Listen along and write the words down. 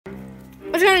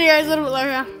What's going on, guys? A little bit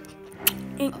lower.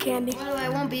 Ink candy. By the way, I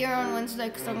won't be here on Wednesday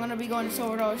because I'm gonna be going to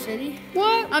Silver Dollar City.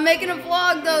 What? I'm making a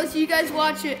vlog though, so you guys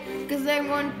watch it. Because I'm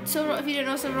going Silver. If you didn't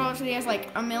know, Silver Dollar City has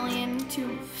like 1 million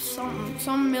to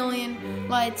some million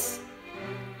lights,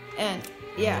 and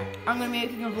yeah, I'm gonna be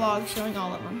making a vlog showing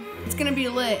all of them. It's gonna be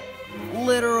lit,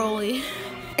 literally,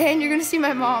 and you're gonna see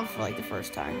my mom for like the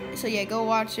first time. So yeah, go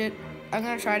watch it. I'm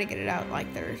gonna try to get it out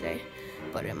like Thursday,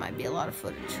 but it might be a lot of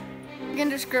footage. Look in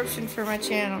the description for my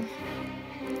channel.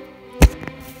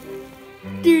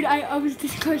 Dude, I was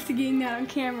this close to getting that on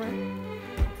camera.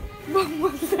 What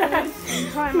was that?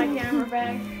 Find my camera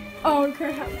bag. Oh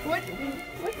crap! What the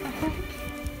heck?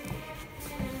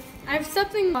 I have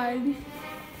something on.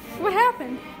 What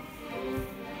happened?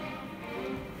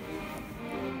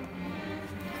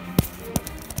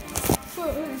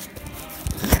 Oh,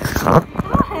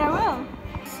 I will.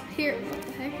 Here, what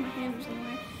the heck? My hand was in the way.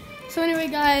 So anyway,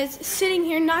 guys, sitting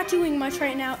here not doing much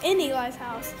right now in Eli's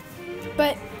house.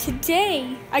 But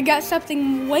today, I got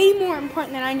something way more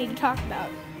important that I need to talk about.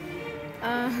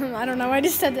 I don't know, I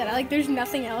just said that. Like, there's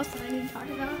nothing else that I need to talk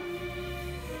about.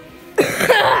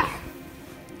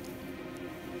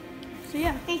 So,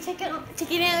 yeah. Hey, check it out.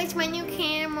 It's my new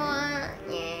camera.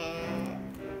 Yeah.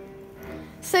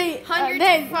 Say,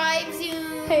 105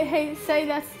 zoom. Hey, say,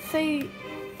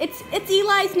 it's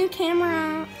Eli's new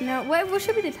camera. No, what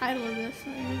should be the title of this?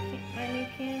 My new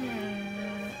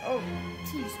camera. Oh,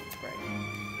 geez, it's bright.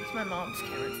 It's my mom's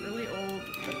camera. It's really old,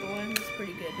 but the lens is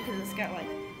pretty good because it's got like.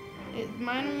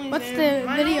 Mine only. What's the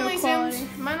video quality?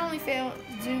 Mine only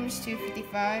zooms to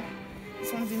 55.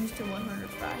 This one zooms to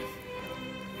 105.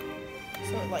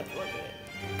 So like, look at it.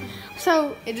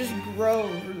 So it just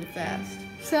grows really fast.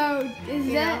 So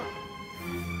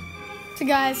So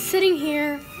guys, sitting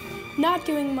here, not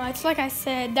doing much. Like I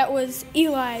said, that was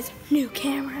Eli's new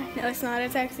camera. No, it's not.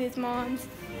 It's actually his mom's.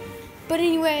 But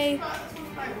anyway. This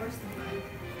one's probably worse than mine.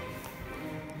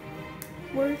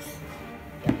 Worse?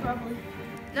 Yeah, probably.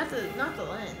 Not the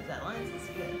lens. That lens is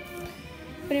good.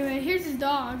 But anyway, here's his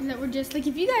dogs that were just like,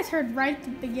 if you guys heard right at the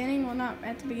beginning, well, not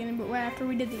at the beginning, but after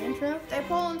we did the intro. They're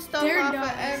pulling stuff off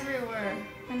of everywhere.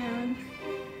 I know.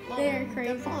 They're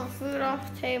crazy. They're pulling food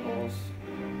off tables.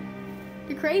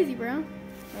 You're crazy, bro.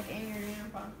 Like angry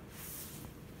grandpa.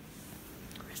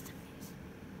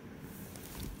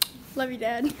 Love you,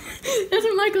 Dad. That's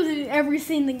what Michael did in every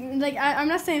scene. Like I'm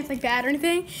not saying it's like bad or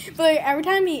anything, but like every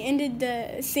time he ended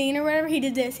the scene or whatever, he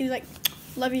did this. He was like,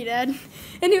 "Love you, Dad,"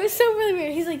 and it was so really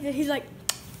weird. He's like,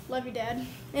 "Love you, Dad,"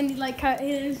 and he like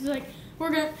he's like,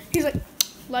 He's like,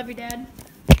 "Love you, Dad,"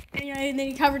 and then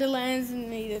he covered the lens and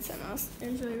then he did something else.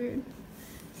 It was really weird.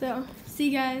 So see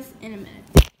you guys in a minute.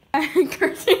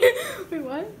 Cursing. Wait,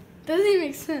 what? Doesn't even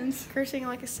make sense. Cursing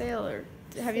like a sailor.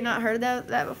 Have you not heard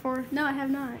that before? No, I have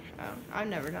not. Oh, I've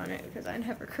never done it because I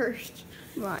never cursed.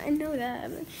 Well, I know that.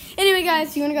 But anyway,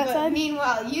 guys, you want to go outside?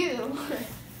 Meanwhile, you.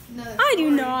 I do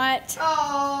not.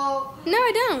 Oh. No,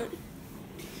 I don't.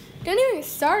 Don't even get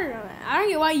started on that. I don't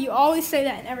get why you always say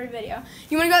that in every video.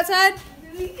 You want to go outside?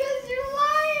 Because you're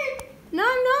lying. No,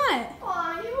 I'm not.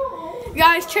 Oh, you.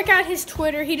 Guys, check out his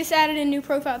Twitter. He just added in new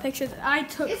profile pictures that I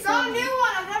took. It's not a new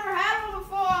one. I've never had one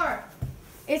before.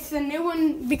 It's the new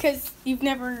one because you've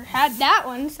never had that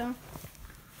one, so.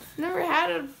 Never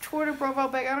had a Twitter profile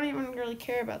pic. I don't even really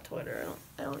care about Twitter.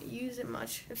 I don't use it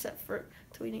much except for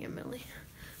tweeting at Millie.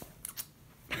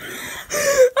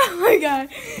 Oh my god.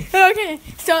 Okay,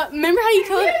 so remember how you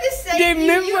told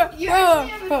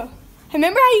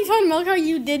remember how you told Millie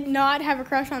you did not have a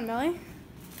crush on Millie?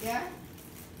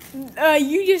 Yeah.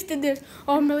 You just did this.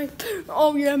 Oh Millie.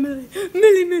 Oh yeah, Millie.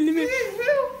 Millie.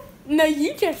 No,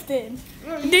 you just did.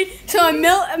 So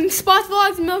on Spots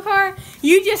Vlogs and Milcar,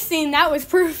 you just seen that was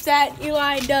proof that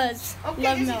Eli does love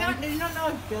Millie. Did you not know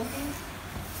I was joking?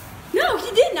 No,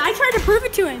 he didn't. I tried to prove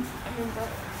it to him.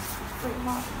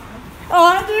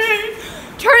 Oh, dude.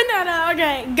 Turn that up.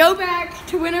 Okay, go back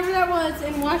to whenever that was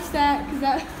and watch that. Cause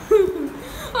that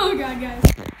oh, God, guys.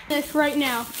 This right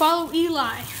now. Follow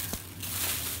Eli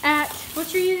at,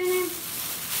 what's your username?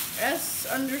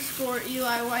 S_EliYT.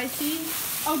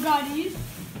 Oh, God,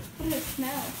 what does it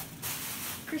smell?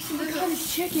 Christian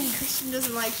It's chicken. Christian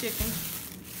doesn't like chicken.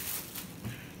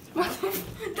 What?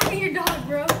 Look at your dog,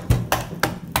 bro.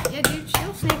 Yeah, dude,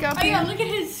 she'll sneak up here. Yeah, look at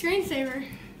his screensaver.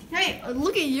 Hey,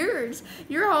 look at yours.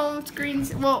 Your home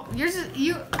screen's, well, yours is,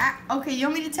 okay, you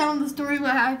want me to tell them the story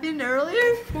what happened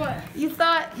earlier? What? You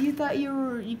thought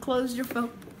you closed your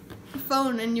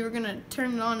phone and you were gonna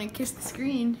turn it on and kiss the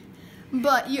screen.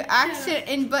 But you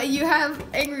but you have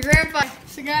angry grandpa.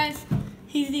 So guys,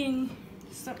 he's eating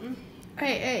something.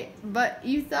 Hey, but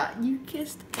you thought you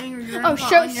kissed Angry Oh,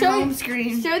 Grandpa on your home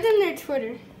screen. Show them their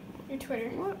Twitter. Your Twitter.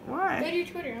 What? Why? Go to your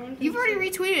Twitter. You've already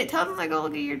retweeted it. Tell them to go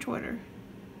look at your Twitter.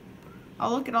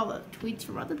 I'll look at all the tweets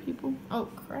from other people. Oh,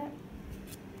 crap.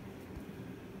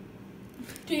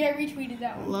 Dude, I retweeted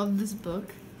that one. Love this book.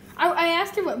 I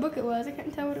asked her what book it was. I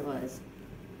couldn't tell what it was.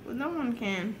 Well, no one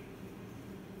can.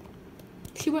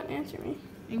 She wouldn't answer me.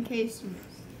 In case you missed.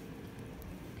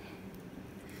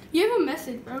 You have a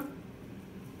message, bro.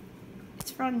 It's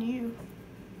from you.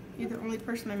 You're the only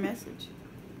person I message.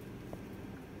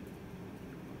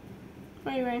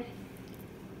 Anyway.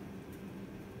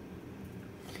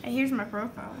 Hey, here's my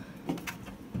profile.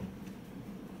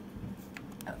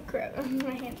 Oh, crap.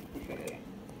 My hand.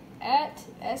 At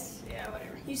S. Yeah,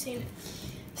 whatever. You've seen it.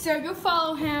 So go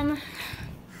follow him.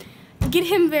 Get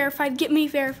him verified. Get me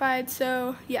verified.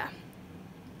 So, yeah.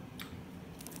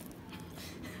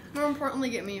 More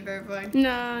importantly, get me verified.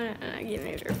 No, get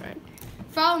me verified.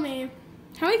 Follow me.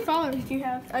 How many followers do you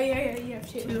have? Oh, yeah, you have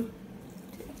 2.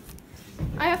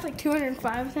 I have like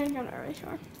 205, I think. I'm not really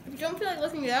sure. If you don't feel like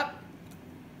looking it up,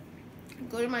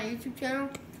 go to my YouTube channel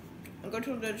and go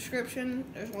to the description.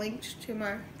 There's links to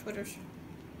my Twitters.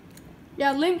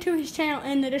 Yeah, link to his channel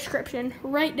in the description,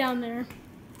 right down there.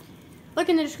 Look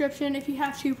in the description. If you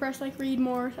have to, press like read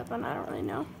more or something. I don't really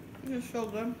know. Just so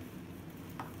good.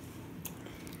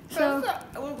 So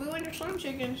we went to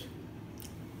Lmfao.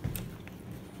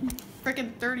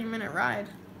 Freaking 30-minute ride.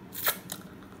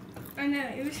 I know,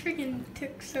 it was freaking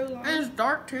took so long. And it's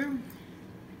dark too.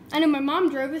 I know, my mom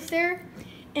drove us there,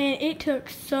 and it took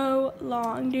so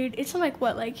long, dude. It's like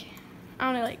what, like I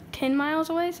don't know, like 10 miles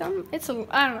away, something.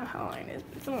 I don't know how long it is.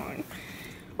 It's a long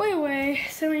way away.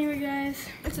 So anyway, guys,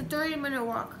 It's a 30-minute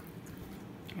walk.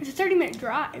 it's a 30-minute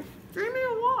drive.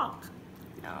 3-minute walk.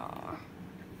 No.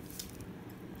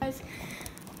 Guys,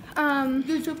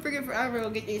 Dude, so freaking forever to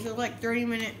get these. It was like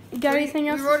 30-minute. you got anything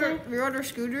else to say? We rode our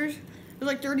scooters. It was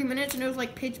like 30 minutes and it was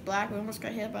like pitch black. We almost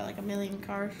got hit by like a million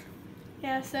cars.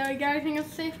 Yeah, so you got anything else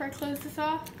to say before I close this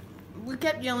off? We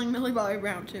kept yelling Millie Bobby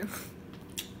Brown too.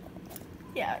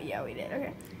 Yeah, we did.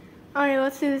 Okay. Alright,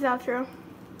 let's do this outro.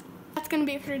 That's gonna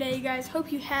be it for today, you guys.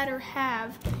 Hope you had or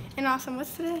have an awesome.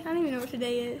 What's today? I don't even know what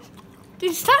today is.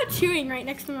 Dude, stop chewing right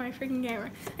next to my freaking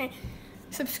camera. Okay.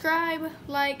 Subscribe,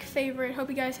 like, favorite. Hope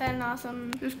you guys had an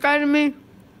awesome. Subscribe to me.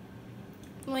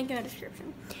 Link in the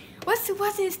description. What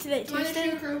is today?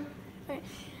 Tuesday? Okay.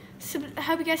 So, I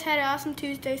hope you guys had an awesome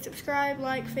Tuesday. Subscribe,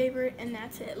 like, favorite, and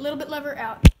that's it. Little Bit Lover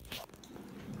out.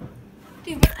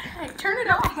 Dude, turn it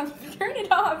off. Turn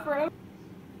it off, bro.